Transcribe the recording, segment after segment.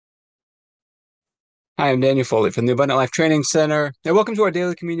Hi, I'm Daniel Foley from the Abundant Life Training Center, and welcome to our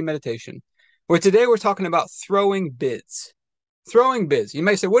daily communion meditation, where today we're talking about throwing bids. Throwing bids. You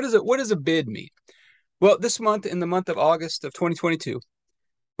may say, what is it? What does a bid mean? Well, this month, in the month of August of 2022,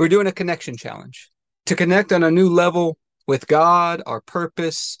 we're doing a connection challenge to connect on a new level with God, our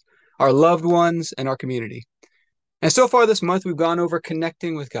purpose, our loved ones, and our community. And so far this month, we've gone over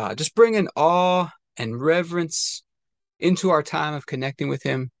connecting with God, just bringing awe and reverence into our time of connecting with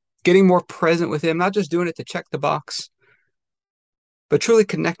Him, getting more present with Him, not just doing it to check the box, but truly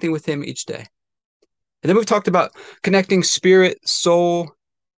connecting with Him each day. And then we've talked about connecting spirit, soul,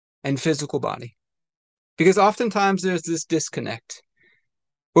 and physical body. Because oftentimes there's this disconnect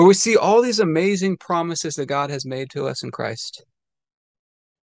where we see all these amazing promises that God has made to us in Christ,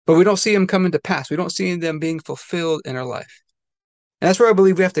 but we don't see them coming to pass. We don't see them being fulfilled in our life. And that's where I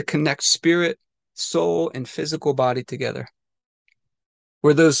believe we have to connect spirit, soul, and physical body together,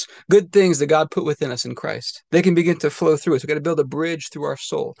 where those good things that God put within us in Christ, they can begin to flow through us. We've got to build a bridge through our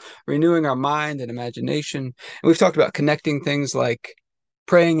soul, renewing our mind and imagination. And we've talked about connecting things like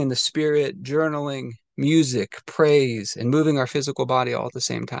praying in the spirit, journaling, music, praise, and moving our physical body all at the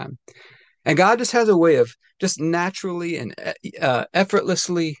same time. And God just has a way of just naturally and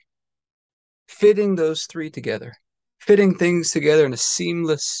effortlessly fitting those three together, fitting things together in a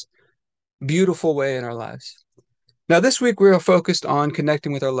seamless, beautiful way in our lives. Now, this week we are focused on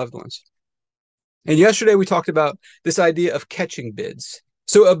connecting with our loved ones. And yesterday we talked about this idea of catching bids.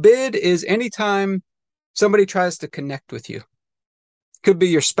 So a bid is anytime somebody tries to connect with you. Could be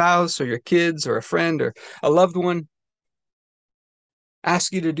your spouse or your kids or a friend or a loved one.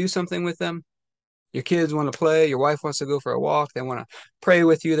 Ask you to do something with them. Your kids want to play. Your wife wants to go for a walk. They want to pray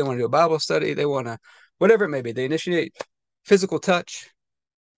with you. They want to do a Bible study. They want to, whatever it may be. They initiate physical touch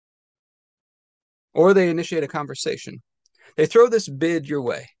or they initiate a conversation. They throw this bid your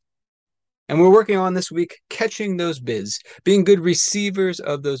way. And we're working on this week catching those bids, being good receivers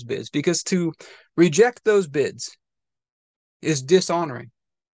of those bids, because to reject those bids is dishonoring.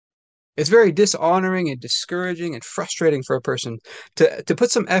 It's very dishonoring and discouraging and frustrating for a person to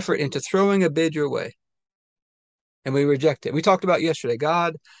put some effort into throwing a bid your way and we reject it. We talked about yesterday,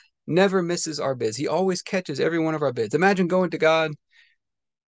 God never misses our bids. He always catches every one of our bids. Imagine going to God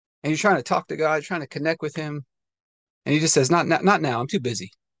and you're trying to talk to God, trying to connect with Him, and He just says, not now, I'm too busy.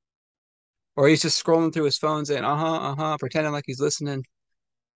 Or he's just scrolling through his phone saying, pretending like he's listening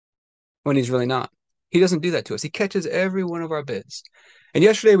when he's really not. He doesn't do that to us. He catches every one of our bids. And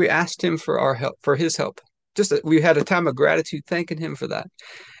yesterday we asked Him for our help, for His help. We had a time of gratitude, thanking Him for that.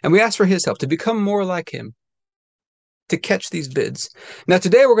 And we asked for His help to become more like Him, to catch these bids. Now,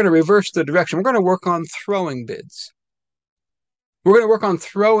 today we're going to reverse the direction. We're going to work on throwing bids. We're going to work on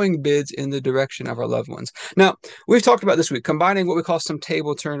throwing bids in the direction of our loved ones. Now, we've talked about this week, combining what we call some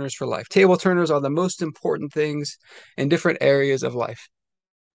table turners for life. Table turners are the most important things in different areas of life.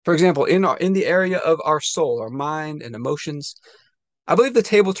 For example, in the area of our soul, our mind and emotions, I believe the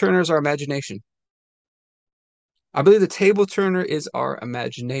table turner is our imagination. I believe the table turner is our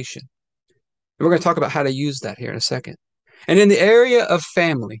imagination. And we're going to talk about how to use that here in a second. And in the area of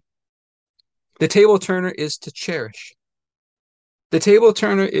family, the table turner is to cherish. The table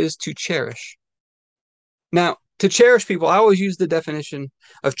turner is to cherish. Now, to cherish people, I always use the definition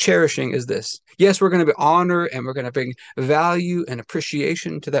of cherishing as this. Yes, we're going to be honor and we're going to bring value and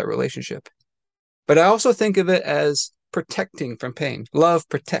appreciation to that relationship. But I also think of it as protecting from pain. Love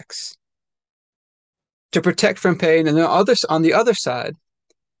protects. To protect from pain, and then on the other side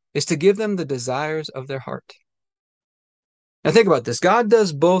is to give them the desires of their heart. Now think about this. God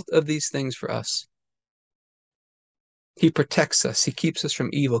does both of these things for us. He protects us. He keeps us from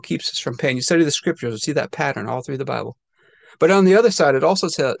evil, keeps us from pain. You study the scriptures, you see that pattern all through the Bible. But on the other side, it also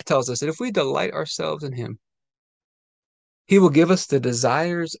tells us that if we delight ourselves in Him, He will give us the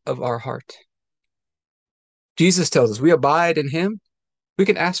desires of our heart. Jesus tells us we abide in Him. We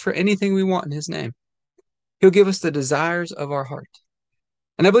can ask for anything we want in His name. He'll give us the desires of our heart.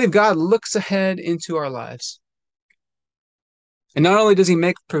 And I believe God looks ahead into our lives. And not only does He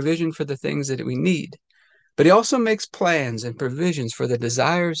make provision for the things that we need, but He also makes plans and provisions for the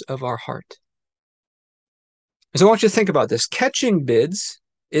desires of our heart. And so I want you to think about this. Catching bids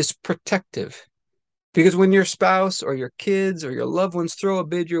is protective. Because when your spouse or your kids or your loved ones throw a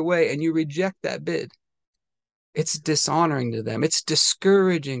bid your way and you reject that bid, it's dishonoring to them. It's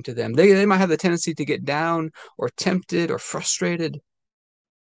discouraging to them. They might have the tendency to get down or tempted or frustrated.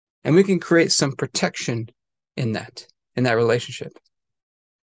 And we can create some protection in that relationship.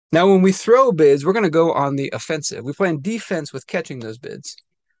 Now, when we throw bids, we're going to go on the offensive. We play in defense with catching those bids.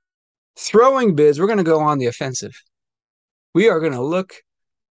 Throwing bids, we're going to go on the offensive. We are going to look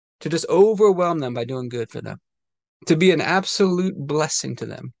to just overwhelm them by doing good for them, to be an absolute blessing to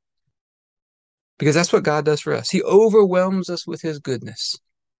them. Because that's what God does for us. He overwhelms us with his goodness.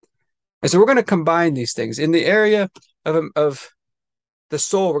 And so we're going to combine these things. In the area of the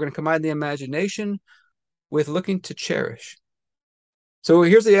soul, we're going to combine the imagination with looking to cherish. So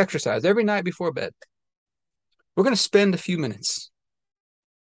here's the exercise. Every night before bed, we're going to spend a few minutes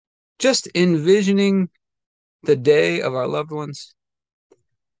just envisioning the day of our loved ones,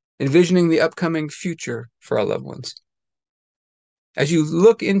 envisioning the upcoming future for our loved ones. As you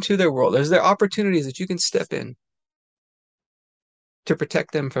look into their world, as there are opportunities that you can step in to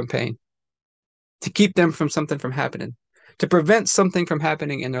protect them from pain, to keep them from something from happening, to prevent something from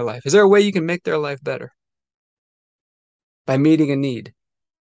happening in their life? Is there a way you can make their life better by meeting a need?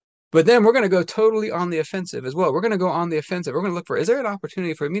 But then we're going to go totally on the offensive as well. We're going to go on the offensive. We're going to look for, is there an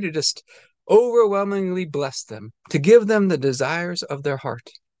opportunity for me to just overwhelmingly bless them, to give them the desires of their heart,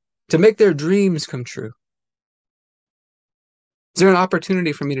 to make their dreams come true? Is there an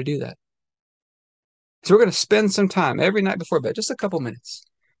opportunity for me to do that? So we're going to spend some time every night before bed, just a couple minutes,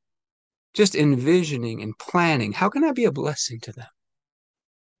 just envisioning and planning. How can I be a blessing to them?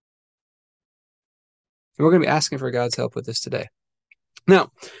 And we're going to be asking for God's help with this today.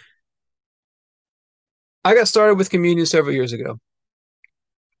 Now, I got started with communion several years ago.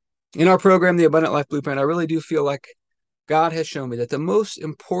 In our program, the Abundant Life Blueprint, I really do feel like God has shown me that the most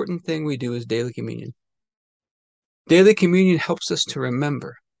important thing we do is daily communion. Daily communion helps us to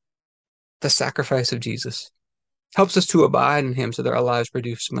remember the sacrifice of Jesus, helps us to abide in him so that our lives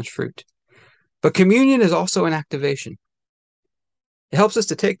produce much fruit. But communion is also an activation. It helps us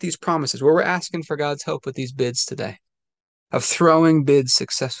to take these promises where we're asking for God's help with these bids today, of throwing bids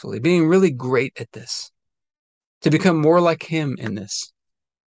successfully, being really great at this, to become more like him in this.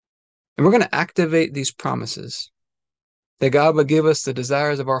 And we're going to activate these promises that God would give us the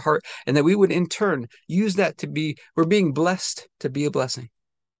desires of our heart and that we would in turn use that to be, we're being blessed to be a blessing.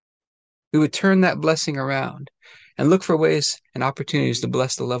 We would turn that blessing around and look for ways and opportunities to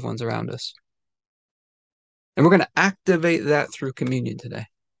bless the loved ones around us. And we're going to activate that through communion today.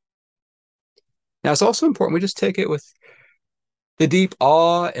 Now, it's also important we just take it with the deep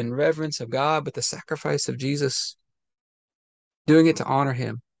awe and reverence of God, but the sacrifice of Jesus, doing it to honor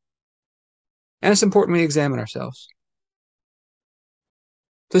him. And it's important we examine ourselves.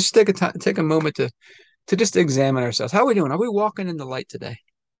 So just take a moment to just examine ourselves. How are we doing? Are we walking in the light today?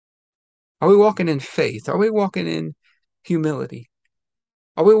 Are we walking in faith? Are we walking in humility?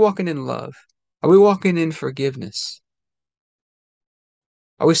 Are we walking in love? Are we walking in forgiveness?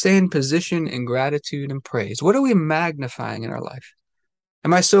 Are we staying in position in gratitude and praise? What are we magnifying in our life?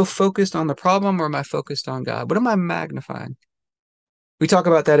 Am I so focused on the problem or am I focused on God? What am I magnifying? We talk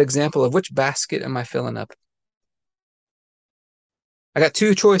about that example of which basket am I filling up? I got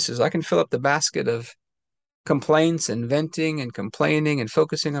two choices. I can fill up the basket of complaints and venting and complaining and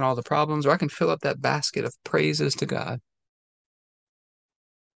focusing on all the problems, or I can fill up that basket of praises to God.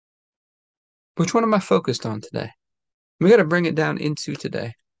 Which one am I focused on today? We got to bring it down into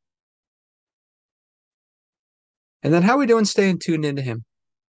today. And then how are we doing staying tuned into him?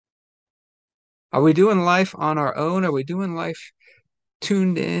 Are we doing life on our own? Are we doing life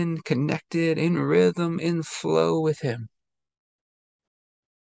tuned in, connected, in rhythm, in flow with him?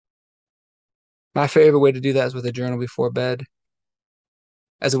 My favorite way to do that is with a journal before bed,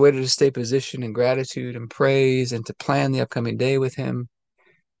 as a way to just stay positioned in gratitude and praise and to plan the upcoming day with him,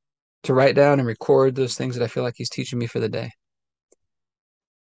 to write down and record those things that I feel like he's teaching me for the day.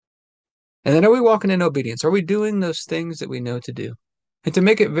 And then are we walking in obedience? Are we doing those things that we know to do? And to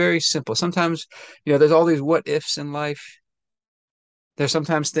make it very simple, sometimes, there's all these what ifs in life. There's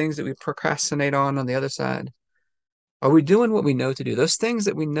sometimes things that we procrastinate on the other side. Are we doing what we know to do? Those things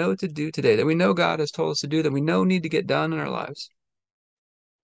that we know to do today, that we know God has told us to do, that we know need to get done in our lives.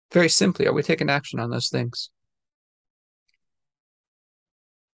 Very simply, are we taking action on those things?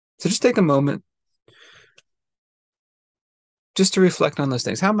 So just take a moment just to reflect on those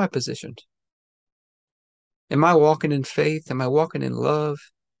things. How am I positioned? Am I walking in faith? Am I walking in love,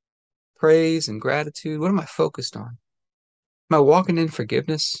 praise, and gratitude? What am I focused on? Am I walking in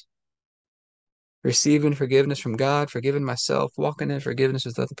forgiveness? Receiving forgiveness from God, forgiving myself, walking in forgiveness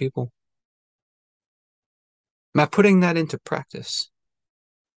with other people? Am I putting that into practice?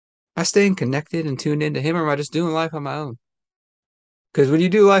 Am I staying connected and tuned into him, or am I just doing life on my own? Because when you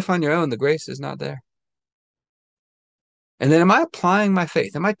do life on your own, the grace is not there. And then am I applying my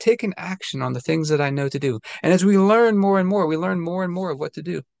faith? Am I taking action on the things that I know to do? And as we learn more and more, we learn more and more of what to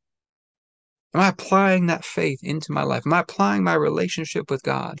do. Am I applying that faith into my life? Am I applying my relationship with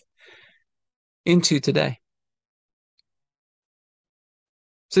God into today?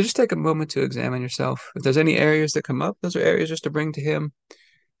 So just take a moment to examine yourself. If there's any areas that come up, those are areas just to bring to Him.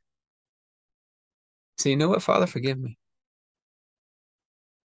 Say, you know what, Father, forgive me.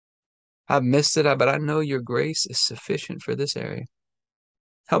 I've missed it, but I know your grace is sufficient for this area.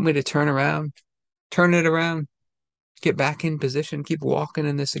 Help me to turn it around, get back in position, keep walking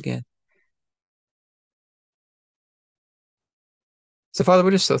in this again. So, Father,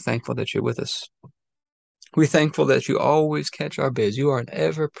 we're just so thankful that you're with us. We're thankful that you always catch our bids. You are an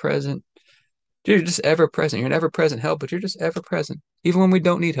ever-present. You're just ever-present. You're an ever-present help, but you're just ever-present. Even when we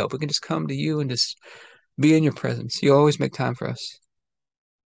don't need help, we can just come to you and just be in your presence. You always make time for us.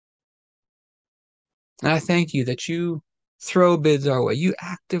 And I thank you that you throw bids our way. You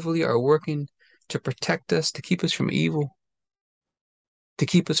actively are working to protect us, to keep us from evil, to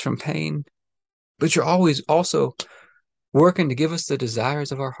keep us from pain. But you're always also working to give us the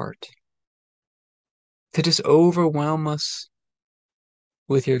desires of our heart, to just overwhelm us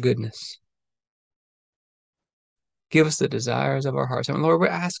with your goodness. Give us the desires of our hearts. And Lord, we're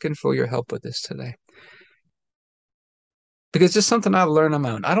asking for your help with this today. Because it's something I've learned on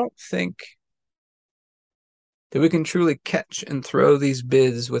my own. I don't think that we can truly catch and throw these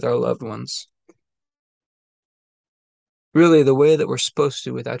bids with our loved ones really the way that we're supposed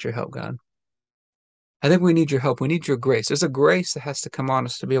to without your help, God. I think we need your help. We need your grace. There's a grace that has to come on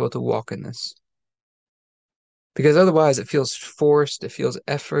us to be able to walk in this. Because otherwise it feels forced, it feels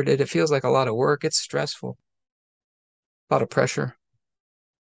efforted, it feels like a lot of work, it's stressful, a lot of pressure.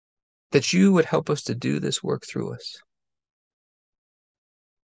 That you would help us to do this work through us.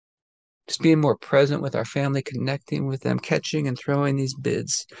 Just being more present with our family, connecting with them, catching and throwing these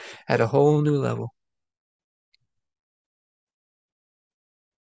bids at a whole new level.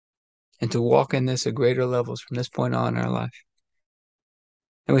 And to walk in this at greater levels from this point on in our life.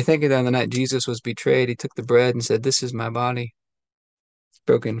 And we think of that on the night Jesus was betrayed, he took the bread and said, "This is my body,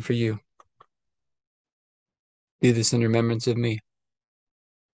 broken for you. Do this in remembrance of me."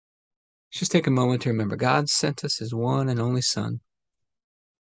 Just take a moment to remember God sent us his one and only Son.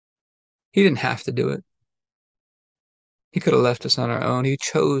 He didn't have to do it. He could have left us on our own. He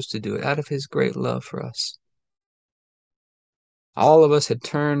chose to do it out of his great love for us. All of us had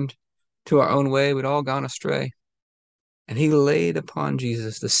turned to our own way. We'd all gone astray. And he laid upon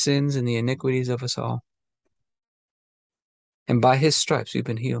Jesus the sins and the iniquities of us all. And by his stripes we've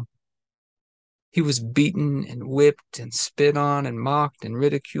been healed. He was beaten and whipped and spit on and mocked and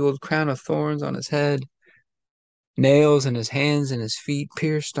ridiculed, crown of thorns on his head, nails in his hands and his feet,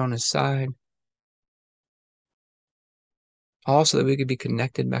 pierced on his side, all so that we could be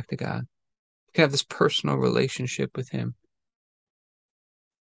connected back to God. We could have this personal relationship with him.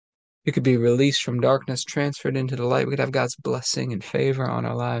 We could be released from darkness, transferred into the light. We could have God's blessing and favor on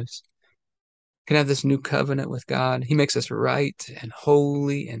our lives. We can have this new covenant with God. He makes us right and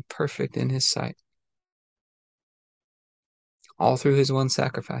holy and perfect in his sight, all through his one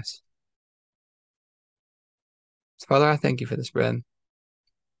sacrifice. So, Father, I thank you for this bread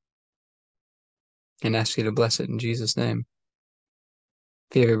and ask you to bless it in Jesus' name.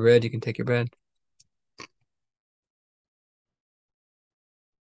 If you have your bread, you can take your bread.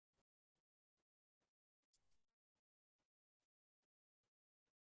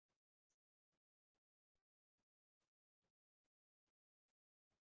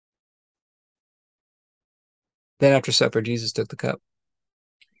 Then after supper, Jesus took the cup.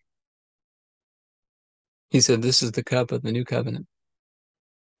 He said, "This is the cup of the new covenant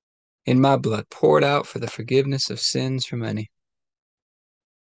in my blood, poured out for the forgiveness of sins for many."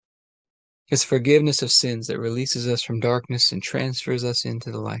 It's forgiveness of sins that releases us from darkness and transfers us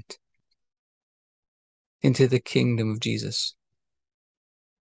into the light, into the kingdom of Jesus.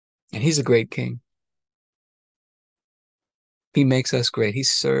 And he's a great king. He makes us great. He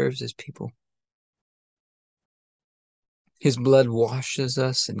serves his people. His blood washes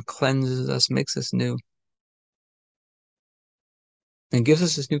us and cleanses us, makes us new, and gives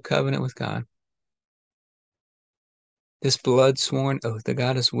us this new covenant with God. This blood sworn oath that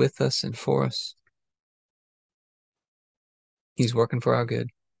God is with us and for us. He's working for our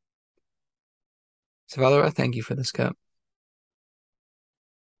good. So, Father, I thank you for this cup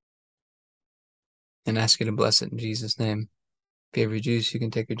and ask you to bless it in Jesus' name. If you have your juice, you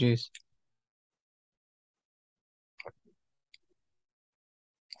can take your juice.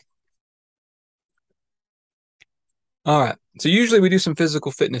 All right. So usually we do some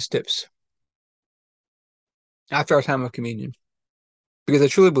physical fitness tips after our time of communion, because I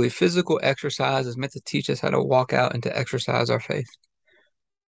truly believe physical exercise is meant to teach us how to walk out and to exercise our faith.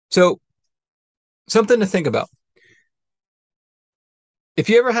 So something to think about. If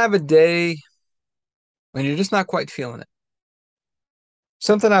you ever have a day when you're just not quite feeling it,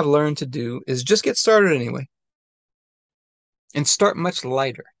 Something I've learned to do is just get started anyway and start much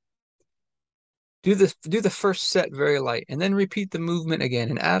lighter. Do the first set very light and then repeat the movement again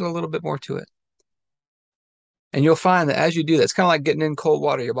and add a little bit more to it. And you'll find that as you do that, it's kind of like getting in cold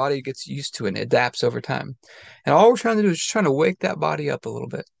water. Your body gets used to it and adapts over time. And all we're trying to do is just trying to wake that body up a little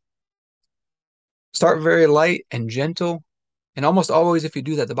bit. Start very light and gentle. And almost always, if you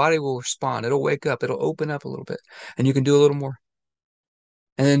do that, the body will respond. It'll wake up. It'll open up a little bit. And you can do a little more.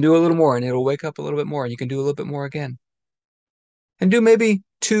 And then do a little more. And it'll wake up a little bit more. And you can do a little bit more again. And do maybe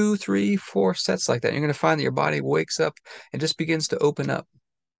 2, 3, 4 sets like that. You're going to find that your body wakes up and just begins to open up.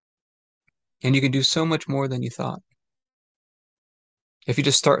 And you can do so much more than you thought. If you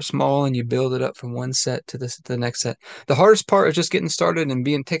just start small and you build it up from one set to the next set. The hardest part is just getting started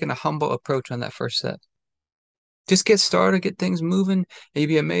and taking a humble approach on that first set. Just get started, get things moving, and you'll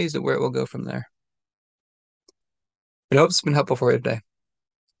be amazed at where it will go from there. But I hope it's been helpful for you today.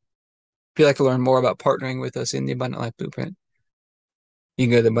 If you'd like to learn more about partnering with us in the Abundant Life Blueprint, you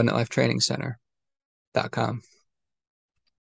can go to the AbundantLifeTrainingCenter.com.